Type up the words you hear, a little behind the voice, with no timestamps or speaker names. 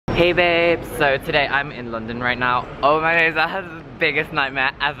Hey babes, so today I'm in London right now. Oh my days, I had the biggest nightmare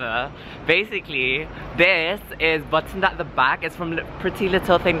ever. Basically, this is buttoned at the back. It's from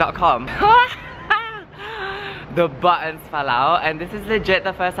prettylittlething.com. The buttons fell out and this is legit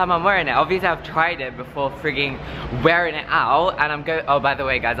the first time I'm wearing it. Obviously I've tried it before frigging wearing it out, and I'm going, oh by the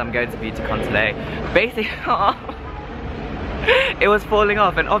way guys, I'm going to BeautyCon today. Basically, it was falling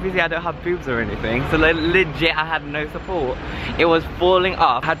off, and obviously I don't have boobs or anything, so legit I had no support. It was falling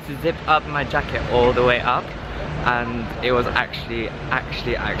off. I had to zip up my jacket all the way up, and it was actually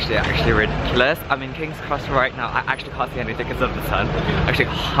ridiculous. I'm in King's Cross right now. I actually can't see anything because of the sun. I actually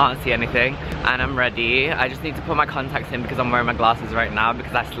can't see anything, and I'm ready. I just need to put my contacts in because I'm wearing my glasses right now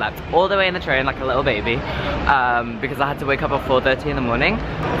because I slept all the way in the train like a little baby, because I had to wake up at 4:30 in the morning.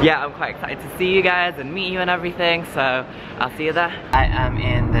 Yeah, I'm quite excited to see you guys and meet you and everything, so I'll see you there. I am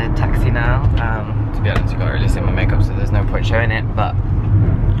in the taxi now. To be honest, you can't really see my makeup, so there's no point showing it, but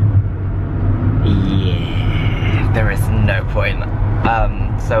yeah, there is no point.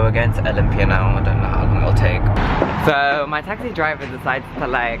 So we're going to Olympia now. I don't know how long it'll take. So my taxi driver decided to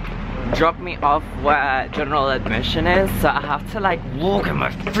like drop me off where general admission is, so I have to like walk in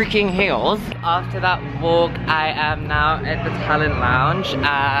my freaking heels. After that walk, I am now at the talent lounge,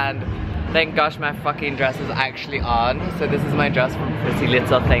 and thank gosh my fucking dress is actually on. So this is my dress from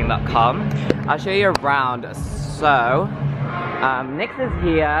prettylittlething.com. I'll show you around. So NYX is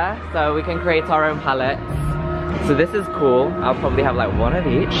here, so we can create our own palettes. So this is cool. I'll probably have like one of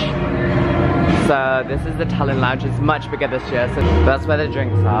each. So this is the talent lounge. It's much bigger this year, so that's where the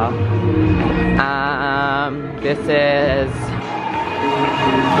drinks are. This is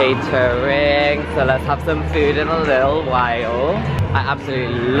catering, so let's have some food in a little while. I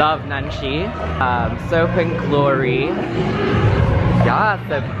absolutely love Nanchi. Soap and Glory. Yeah,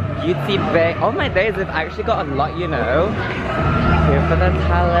 so beauty bay. Oh my days, they've actually got a lot, you know. Here for the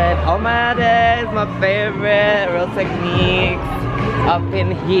talent. Oh my days, my favorite. Real Techniques. Up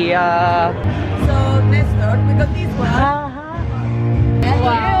in here. So let's start. We got this one.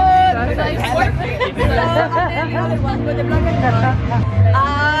 Wow. So then the other one with the black and white.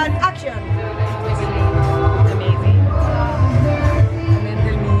 And action. Amazing. And then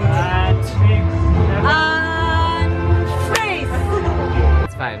tell me. And freeze.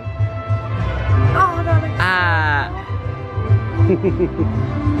 It's fine. Oh no.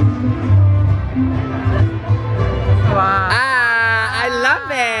 Wow. I love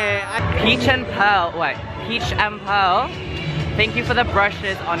it. Peach and Pearl. What? Peach and Pearl. Thank you for the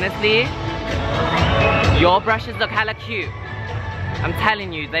brushes. Honestly, your brushes look hella cute. I'm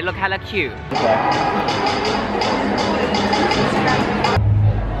telling you, they look hella cute.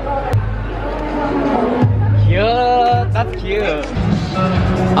 Cute. That's cute.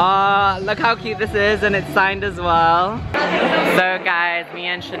 Look how cute this is, and it's signed as well. So guys, me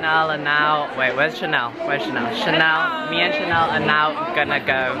and Chanel are now, wait, where's Chanel? Where's Chanel? Chanel, me and Chanel are now gonna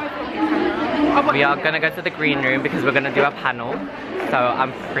go, we are gonna go to the green room because we're gonna do a panel. So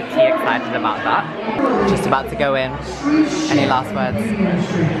I'm pretty excited about that. Just about to go in. Any last words?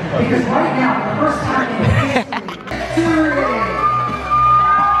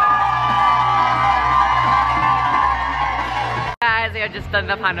 Guys, we have just done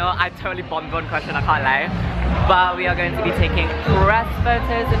the panel. I totally bombed one question, I can't lie. But we are going to be taking press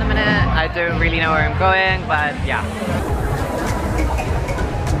photos in a minute. I don't really know where I'm going, but yeah.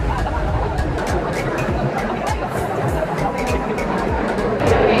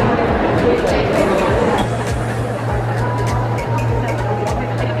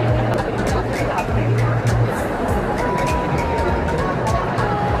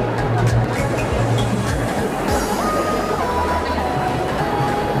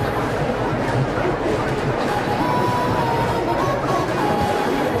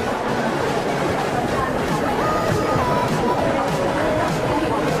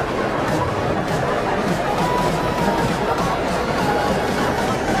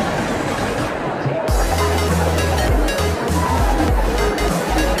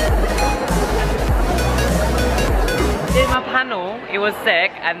 It was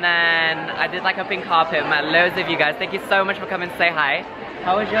sick, and then I did like a pink carpet, met loads of you guys. Thank you so much for coming to say hi.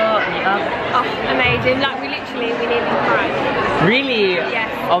 How was your meetup? Oh, amazing. Like, we nearly cried. Really? Yes.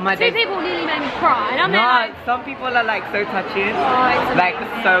 Oh my days. Two people nearly made me cry, and I'm like, some people are like so touching. Oh, like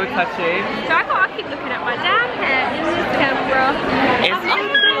so touching. So I keep looking at my damn hair in this camera.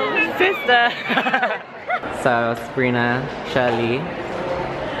 It's sister. So Sabrina, Shirley.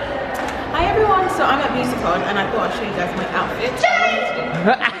 Hi everyone, so I'm at BeautyCon and I thought I'd show you guys my outfit.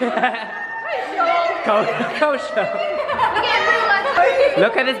 Go show.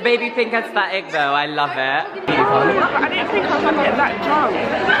 Look at this baby pink aesthetic though, I love it. I didn't think I was gonna get that drunk.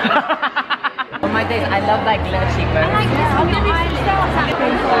 Oh my days, I love like glitter cheekbones. I like this on the eyelid.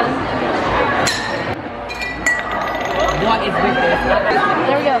 What is with this?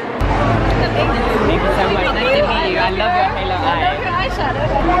 There we go. Thank you so much. Nice to meet you. I love your halo eye. Your eyeshadow.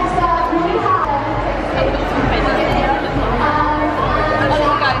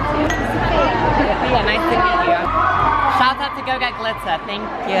 Yeah, nice to meet you. Shout out to Go Get Glitter. Thank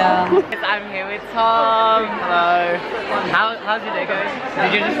you. I'm here with Tom. Hello. How's your day going?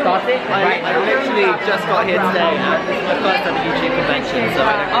 Did you just start it? I literally just got here today, and this is my first ever YouTube convention, so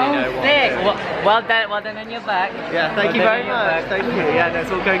I don't really know what. Sick. Well done on your back. Yeah, thank you very much. Thank you. Yeah, no, it's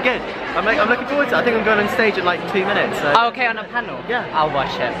all going good. I'm looking forward to it. I think I'm going on stage in like 2 minutes. So. Oh, okay, on a panel? Yeah. I'll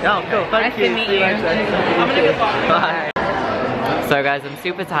watch it. Yeah, cool. Thank you. Nice to meet you. I'm gonna go bye. So guys, I'm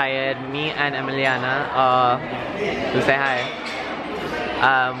super tired. Me and Emiliana are, to say hi.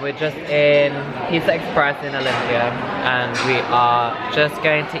 We're just in Pizza Express in Olympia, and we are just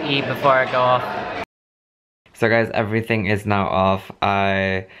going to eat before I go off. So guys, everything is now off.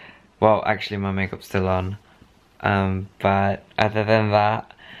 Well, actually my makeup's still on. But other than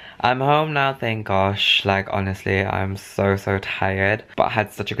that, I'm home now, thank gosh. Like, honestly, I'm so tired, but I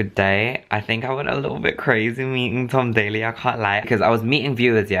had such a good day. I think I went a little bit crazy meeting Tom Daley, I can't lie. Because I was meeting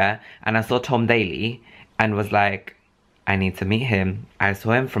viewers, yeah, and I saw Tom Daley and was like, I need to meet him. I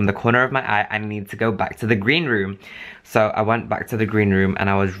saw him from the corner of my eye. I need to go back to the green room. So I went back to the green room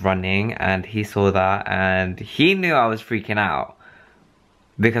and I was running, and he saw that and he knew I was freaking out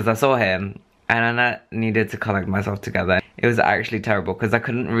because I saw him. And I needed to collect myself together. It was actually terrible because I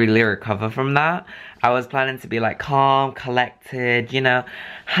couldn't really recover from that. I was planning to be like calm, collected, you know.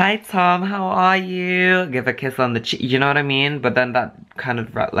 Hi Tom, how are you? Give a kiss on the cheek, you know what I mean? But then that kind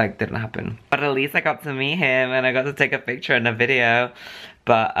of like didn't happen. But at least I got to meet him and I got to take a picture and a video.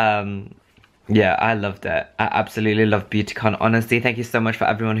 But yeah, I loved it. I absolutely loved BeautyCon. Honestly, thank you so much for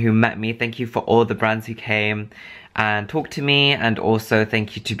everyone who met me. Thank you for all the brands who came and talked to me, and also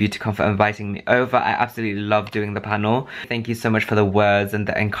thank you to BeautyCon for inviting me over. I absolutely love doing the panel. Thank you so much for the words and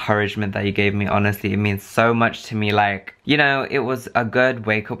the encouragement that you gave me. Honestly, it means so much to me. Like, you know, it was a good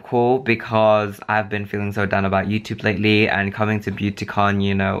wake-up call because I've been feeling so down about YouTube lately, and coming to BeautyCon,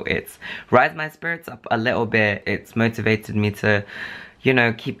 you know, it's raised my spirits up a little bit. It's motivated me to, you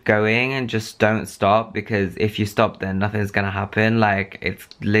know, keep going and just don't stop, because if you stop then nothing's gonna happen. Like, it's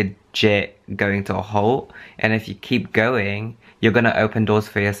legit going to a halt, and if you keep going you're gonna open doors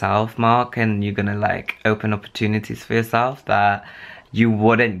for yourself, Mark, and you're gonna like open opportunities for yourself that you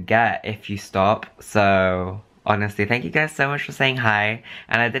wouldn't get if you stop. So honestly, thank you guys so much for saying hi,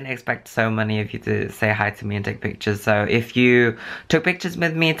 and I didn't expect so many of you to say hi to me and take pictures. So if you took pictures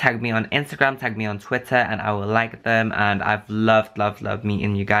with me, tag me on Instagram, tag me on Twitter, and I will like them. And I've loved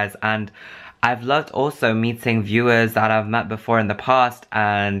meeting you guys, and I've loved also meeting viewers that I've met before in the past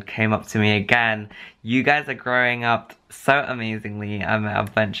and came up to me again. You guys are growing up so amazingly. I met a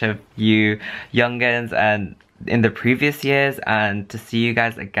bunch of you youngins and in the previous years, and to see you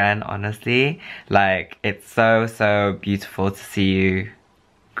guys again, honestly, like, it's so beautiful to see you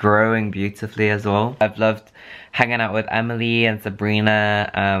growing beautifully as well. I've loved hanging out with Emily and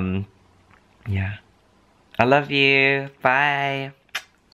Sabrina. Yeah, I love you. Bye.